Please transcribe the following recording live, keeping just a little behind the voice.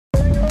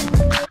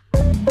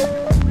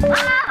Welcome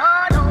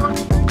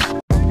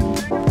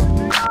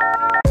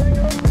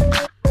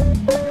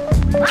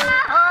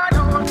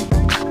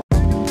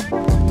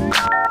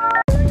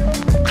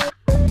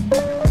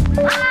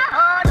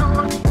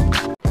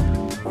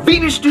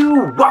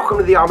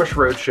to the Amish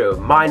Roadshow.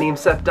 My name's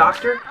Seth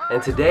Doctor,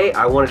 and today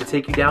I wanted to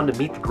take you down to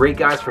meet the great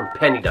guys from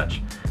Penny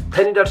Dutch.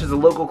 Penny Dutch is a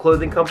local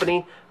clothing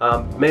company,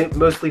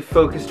 mostly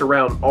focused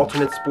around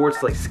alternate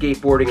sports like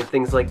skateboarding and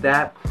things like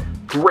that.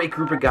 Great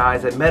group of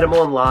guys. I met them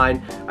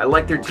online. I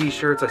liked their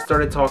t-shirts. I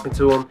started talking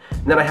to them,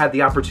 and then I had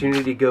the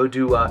opportunity to go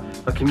do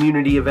a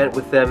community event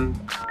with them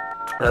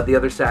the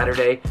other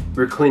Saturday.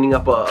 We were cleaning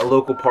up a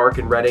local park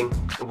in Reading.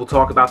 We'll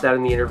talk about that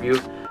in the interview.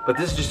 But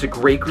this is just a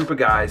great group of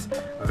guys,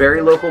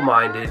 very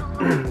local-minded,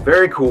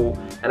 very cool,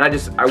 and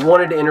I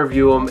wanted to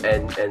interview them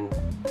and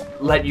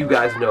let you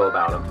guys know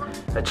about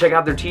them. Check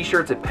out their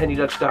t-shirts at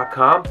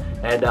pennydutch.com,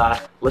 and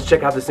let's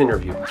check out this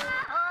interview.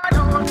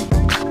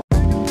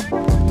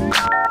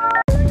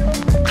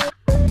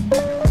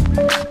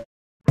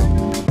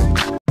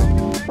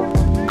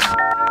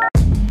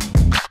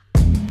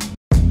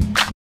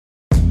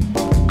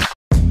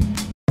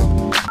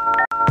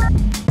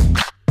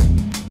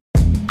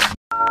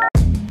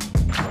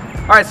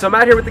 Alright, so I'm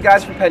out here with the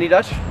guys from Penny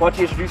Dutch. Why don't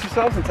you introduce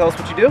yourselves and tell us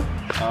what you do?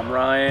 I'm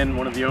Ryan,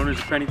 one of the owners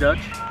of Penny Dutch.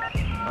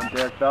 I'm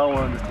Derek Bell,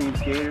 one of the team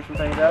skaters from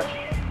Penny Dutch.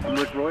 I'm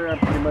Rick Royer. I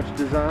pretty much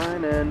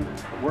design and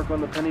work on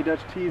the Penny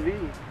Dutch TV.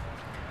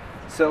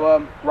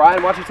 So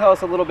Ryan, why don't you tell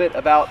us a little bit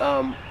about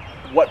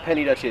what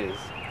Penny Dutch is?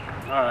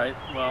 Alright,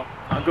 well,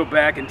 I'll go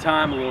back in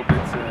time a little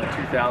bit to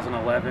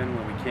 2011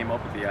 when we came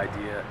up with the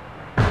idea.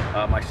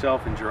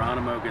 Myself and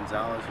Geronimo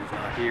Gonzalez, who's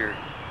not here,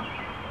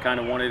 kind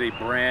of wanted a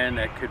brand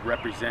that could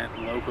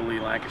represent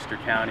locally Lancaster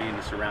County and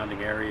the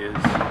surrounding areas,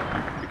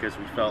 because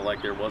we felt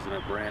like there wasn't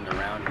a brand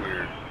around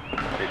here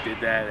that did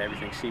that.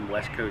 Everything seemed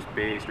West Coast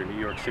based or New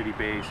York City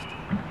based.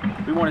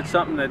 We wanted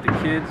something that the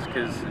kids,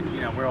 because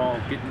you know we're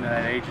all getting to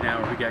that age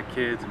now where we got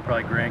kids and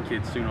probably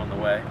grandkids soon on the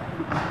way.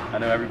 I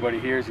know everybody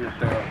here is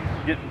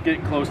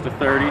getting close to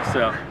 30,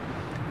 so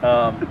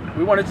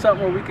we wanted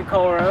something where we could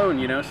call our own,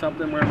 you know,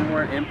 something where we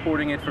weren't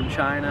importing it from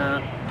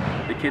China.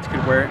 The kids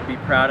could wear it, be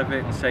proud of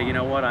it, and say, you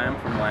know what, I am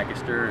from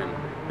Lancaster,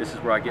 and this is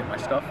where I get my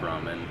stuff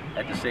from. And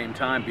at the same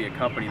time, be a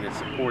company that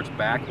supports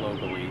back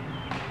locally,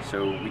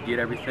 so we get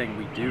everything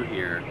we do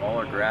here, all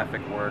our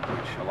graphic work,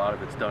 which a lot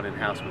of it's done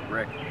in-house with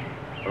Rick,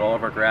 but all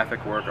of our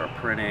graphic work, our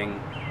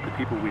printing, the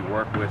people we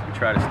work with, we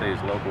try to stay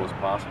as local as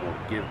possible,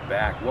 give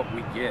back what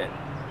we get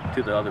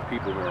to the other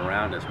people who are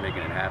around us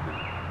making it happen.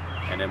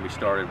 And then we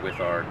started with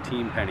our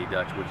team Penny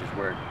Dutch, which is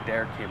where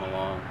Derek came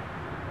along,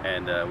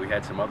 and we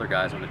had some other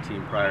guys on the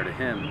team prior to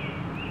him.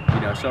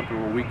 You know,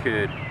 something where we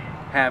could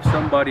have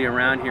somebody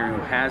around here who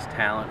has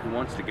talent, who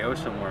wants to go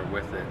somewhere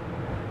with it,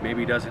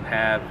 maybe doesn't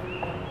have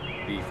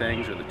the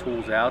things or the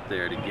tools out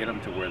there to get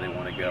them to where they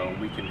want to go, and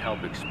we can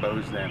help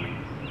expose them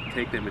and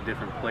take them to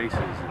different places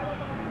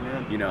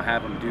and, you know,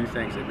 have them do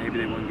things that maybe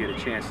they wouldn't get a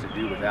chance to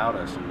do without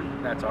us.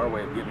 And that's our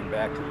way of giving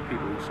back to the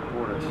people who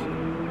support us.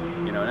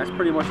 You know, that's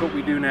pretty much what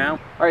we do now.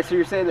 All right, so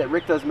you're saying that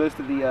Rick does most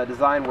of the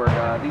design work.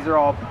 These are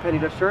all Penny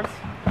Dutch shirts?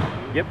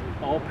 Yep,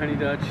 all Penny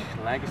Dutch,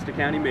 Lancaster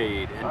County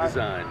made and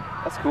designed.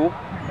 That's cool.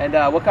 And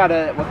what kind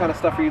of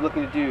stuff are you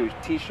looking to do?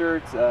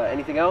 T-shirts?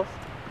 Anything else?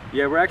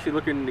 Yeah, we're actually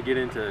looking to get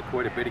into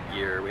quite a bit of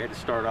gear. We had to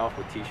start off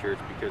with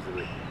T-shirts because of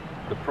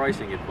the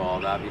pricing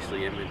involved.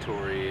 Obviously,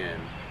 inventory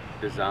and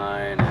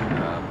design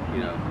and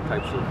you know,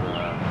 types of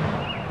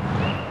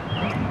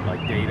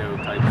like dado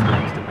type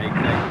things to make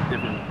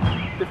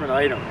different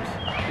items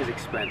is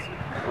expensive.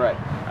 Right.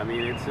 I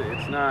mean,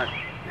 it's not,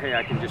 hey,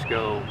 I can just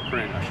go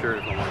print a shirt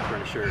if I want to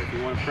print a shirt. If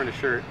you want to print a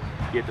shirt,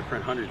 you have to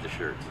print hundreds of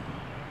shirts.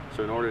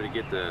 So in order to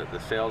get the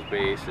sales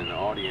base and the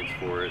audience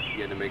for it,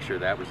 you had to make sure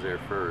that was there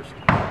first.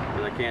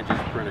 Because I can't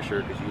just print a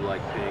shirt because you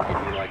like pink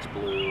and he likes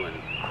blue and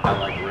I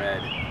like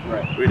red.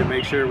 Right. We had to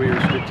make sure we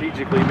were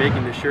strategically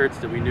making the shirts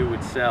that we knew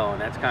would sell,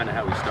 and that's kind of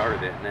how we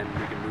started it. And then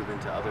we can move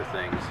into other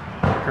things.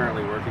 We're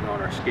currently working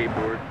on our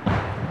skateboard,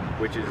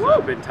 which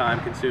has been time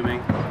consuming.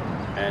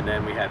 And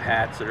then we have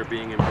hats that are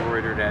being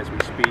embroidered as we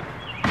speak.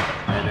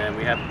 And then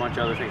we have a bunch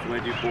of other things. We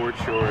want to do board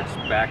shorts,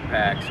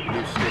 backpacks, we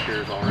do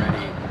stickers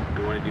already.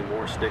 We want to do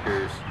more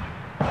stickers.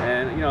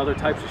 And, you know, other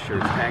types of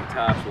shirts, tank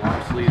tops,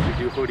 long sleeves. We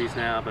do hoodies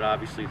now, but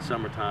obviously it's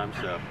summertime,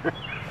 so,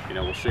 you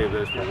know, we'll save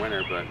those for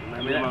winter. But,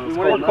 I mean, we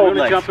want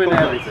to jump into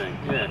everything.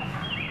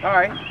 Yeah. All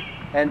right.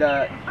 And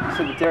you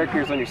said that Derek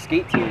here is on your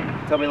skate team.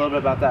 Tell me a little bit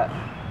about that.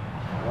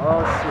 Well,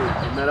 let's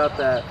see. We met up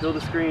at Field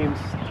of Screams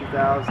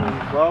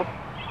 2012.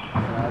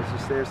 I was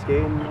just there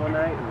skating one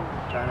night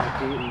and trying to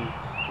compete and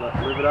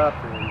live it up.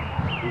 And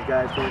these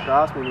guys came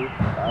across me.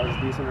 I was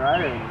a decent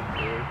rider, and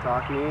they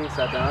talked to me,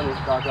 sat down, and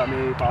talked about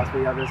maybe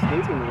possibly having a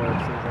skate team to work.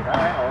 So I was like,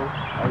 all right,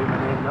 I'll leave my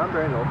name and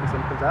number, and hopefully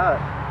something comes out.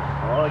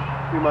 Well, like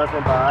 3 months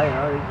went by, you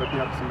know, they hooked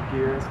me up some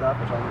gear and stuff,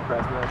 which I'm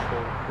impressed with. I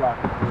still rock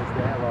it to this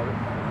day. I love it.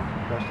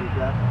 Especially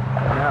that.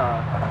 And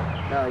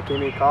now they gave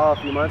me a call a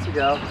few months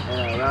ago,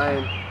 and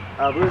Ryan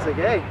Blue's like,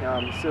 hey,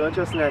 I'm still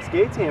interested in that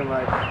skate team. I'm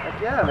like,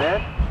 heck yeah,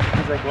 man.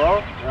 He's like,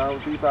 well,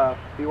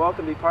 be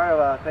welcome to be part of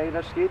a Penny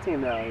Dutch skate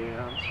team now. You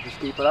know, just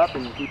keep it up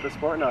and keep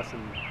supporting us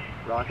and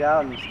rock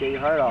out and skate your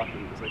heart off.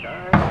 And he was like, all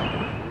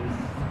right, this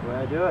is the way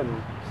I do it,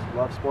 and just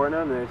love supporting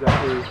them. And there's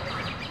actually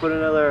put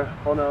another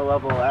whole nother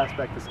level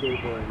aspect to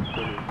skateboarding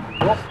for me.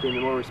 Just gave me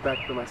more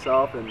respect for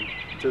myself and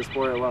to the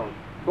sport alone.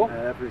 Cool. I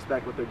have to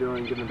respect what they're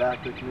doing, giving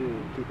back to the community,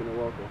 and keeping it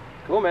local.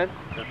 Cool, man.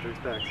 Have to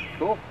respect.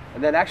 Cool.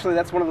 And then actually,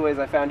 that's one of the ways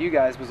I found you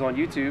guys was on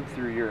YouTube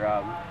through your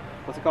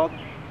what's it called?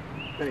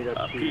 Penny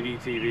Dutch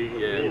PDTV,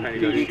 yeah. Penny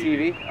Dutch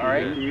PDTV. All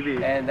right.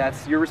 TV. And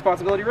that's your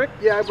responsibility, Rick?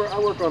 Yeah, I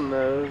work on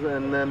those,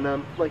 and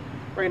then like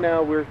right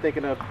now we're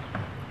thinking of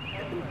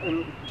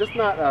just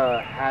not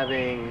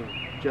having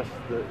just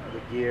the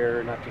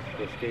gear, not just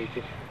the skate.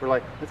 We're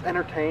like, let's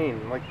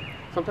entertain. Like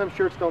sometimes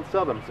shirts don't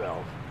sell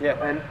themselves.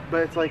 Yeah.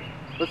 But it's like,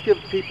 let's give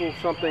people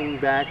something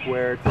back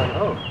where it's like,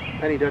 oh,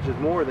 Penny Dutch is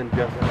more than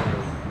just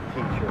a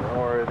teacher,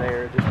 or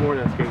they're just more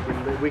than a skate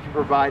team. We can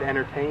provide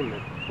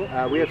entertainment.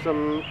 We have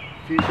some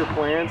future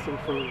plans,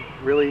 some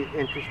really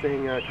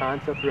interesting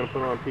concepts we're going to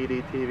put on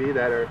PDTV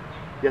that are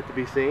yet to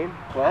be seen.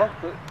 Well,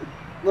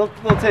 little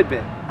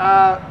tidbit.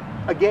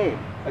 A game.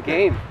 A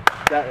game.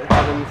 That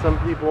having some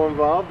people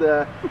involved.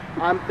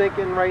 I'm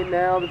thinking right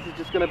now this is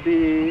just going to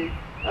be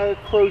a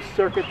closed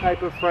circuit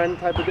type of friend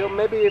type of deal.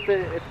 Maybe if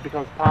it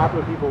becomes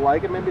popular, people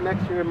like it, maybe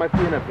next year it might be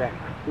an event.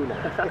 Who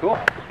knows? Cool.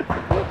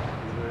 Cool.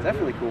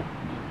 Definitely cool.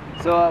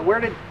 So where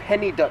did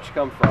Penny Dutch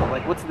come from?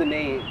 Like, what's the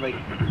name? Like,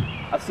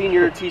 I've seen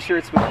your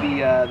T-shirts with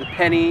the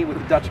penny with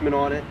the Dutchman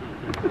on it.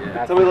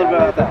 Yeah. Tell me a little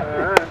bit about that.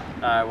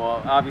 All right,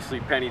 well, obviously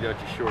Penny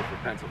Dutch is short for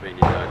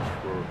Pennsylvania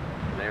Dutch, for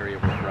the area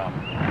we're from.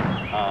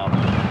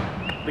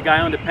 The guy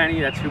on the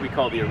penny, that's who we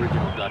call the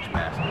original Dutch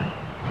master.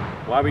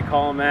 Why we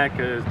call him that?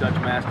 Because Dutch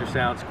master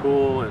sounds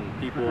cool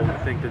and people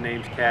think the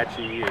name's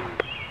catchy,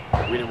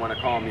 and we didn't want to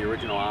call him the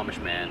original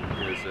Amish man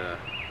because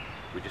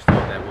we just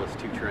thought that was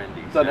too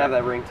trendy. Doesn't have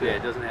that ring to it. Yeah,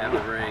 it doesn't have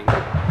the ring.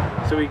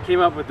 So we came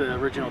up with the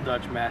original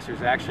Dutch master.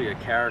 It's actually a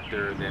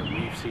character that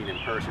we've seen in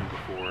person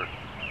before.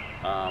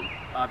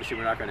 Obviously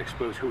we're not going to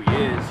expose who he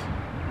is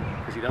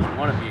because he doesn't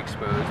want to be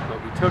exposed,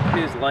 but we took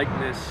his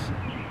likeness,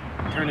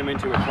 turned him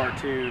into a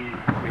cartoon.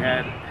 We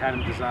had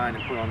him designed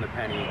and put on the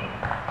penny.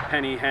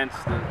 Penny, hence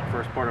the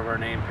first part of our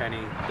name,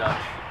 Penny Dutch.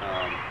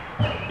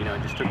 You know,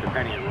 just took the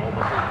penny and rolled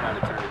with it and kind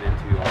of turned it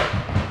into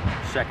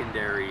our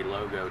secondary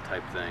logo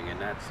type thing, and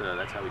that's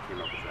how we came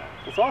up with that.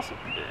 That's awesome.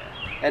 Yeah.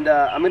 And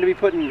I'm going to be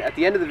putting, at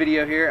the end of the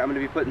video here, I'm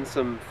going to be putting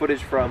some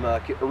footage from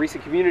a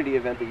recent community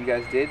event that you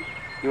guys did.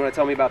 You want to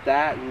tell me about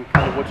that and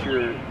kind of what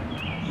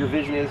your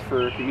vision is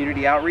for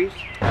community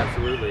outreach?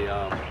 Absolutely.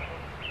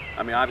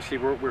 I mean, obviously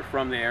we're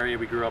from the area.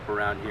 We grew up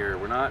around here.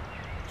 We're not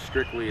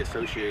strictly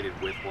associated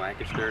with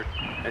Lancaster.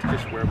 That's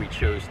just where we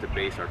chose to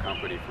base our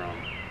company from.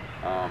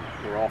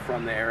 We're all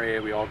from the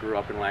area. We all grew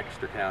up in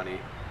Lancaster County,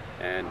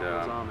 and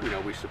you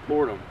know, we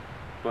support them.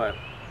 But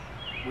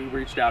we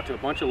reached out to a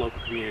bunch of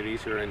local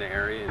communities who are in the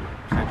area in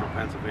central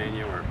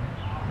Pennsylvania or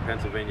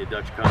Pennsylvania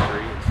Dutch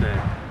country and said,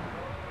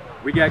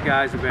 we got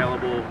guys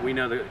available. We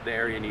know that the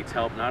area needs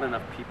help. Not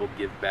enough people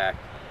give back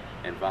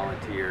and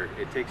volunteer.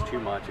 It takes too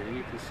much, and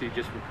you can see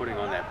just from putting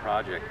on that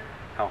project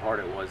how hard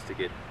it was to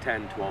get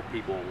 10, 12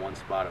 people in one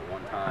spot at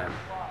one time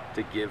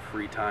to give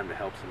free time to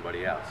help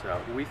somebody out. So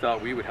we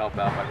thought we would help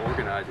out by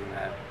organizing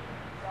that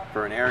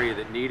for an area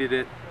that needed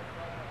it.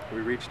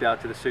 We reached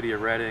out to the city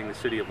of Reading, the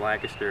city of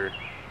Lancaster,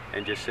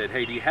 and just said,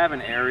 hey, do you have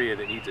an area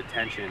that needs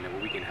attention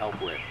that we can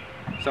help with?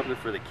 Something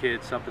for the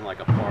kids, something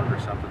like a park or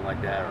something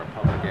like that, or a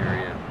public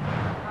area.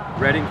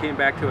 Reading came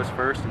back to us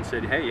first and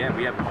said, hey, yeah,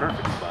 we have a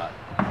perfect spot.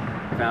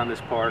 Found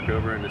this park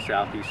over in the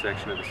southeast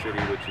section of the city,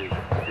 which is,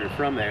 if you're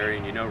from the area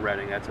and you know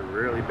Reading, that's a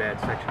really bad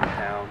section of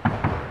town.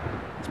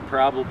 It's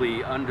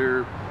probably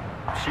under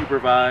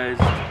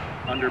supervised,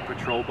 under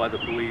patrolled by the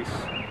police.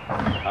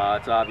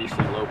 It's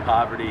obviously low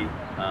poverty.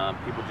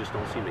 People just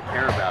don't seem to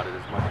care about it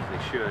as much as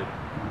they should.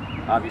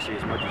 Obviously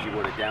as much as you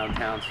would a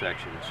downtown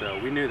section. So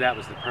we knew that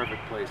was the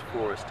perfect place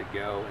for us to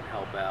go and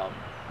help out.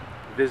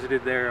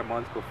 Visited there a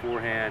month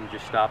beforehand,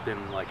 just stopped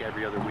in like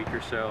every other week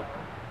or so,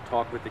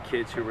 talked with the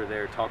kids who were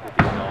there, talked with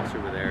the adults who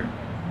were there,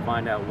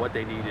 find out what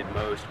they needed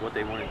most, what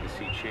they wanted to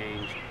see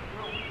changed.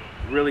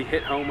 Really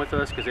hit home with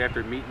us because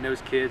after meeting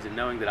those kids and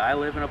knowing that I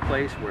live in a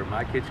place where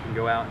my kids can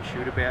go out and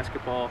shoot a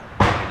basketball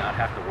and not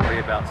have to worry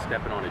about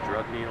stepping on a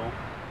drug needle,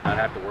 not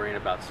have to worry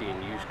about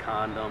seeing used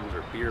condoms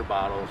or beer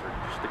bottles or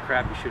just the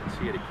crap you shouldn't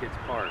see at a kid's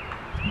park.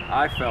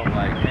 I felt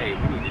like, hey,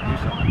 we need to do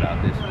something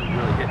about this, and it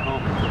really hit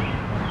home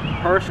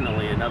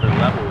personally another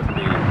level with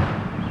me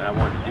that I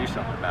wanted to do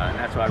something about it. And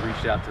that's why I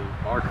reached out to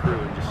our crew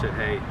and just said,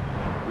 hey,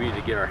 we need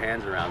to get our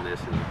hands around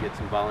this and get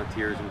some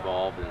volunteers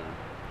involved. And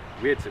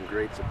we had some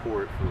great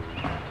support from,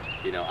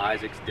 you know,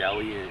 Isaac's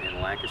Deli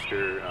in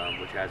Lancaster,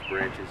 which has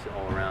branches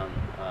all around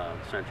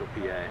central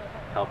PA,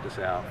 helped us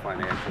out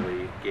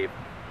financially, gave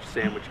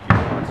sandwich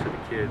coupons to the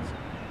kids.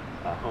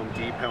 Home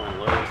Depot and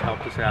Lowe's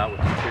helped us out with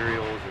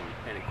materials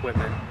and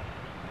equipment.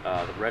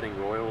 The Reading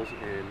Royals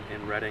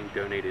in Reading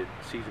donated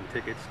season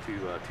tickets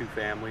to 2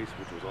 families,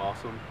 which was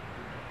awesome.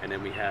 And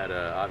then we had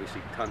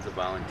obviously tons of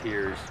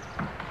volunteers.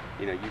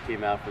 You know, you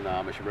came out from the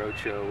Amish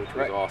Roadshow, which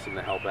was awesome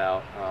to help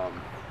out.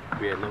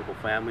 We had local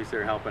families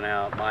there helping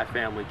out. My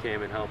family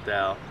came and helped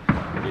out.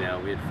 You know,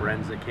 we had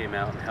friends that came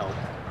out and helped.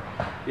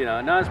 You know,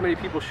 not as many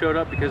people showed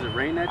up because it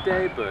rained that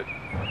day, but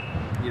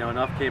you know,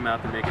 enough came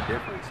out to make a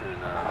difference,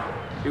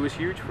 and it was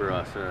huge for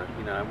us.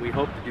 You know, and we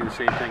hope to do the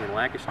same thing in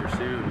Lancaster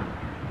soon,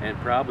 and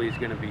probably it's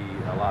going to be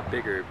a lot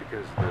bigger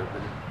because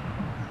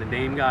the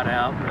name got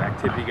out, the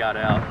activity got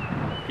out,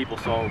 people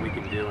saw what we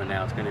can do, and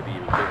now it's going to be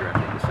even bigger, I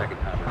think, the second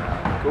time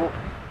around. Cool.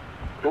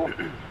 Cool.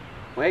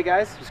 Well, hey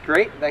guys, it was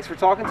great. Thanks for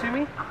talking to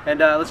me. And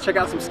let's check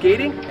out some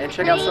skating and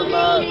check out some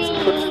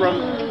clips from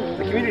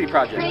the community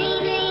project.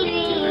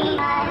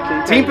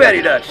 Team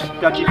Penny Dutch.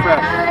 Dutchy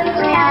Fresh.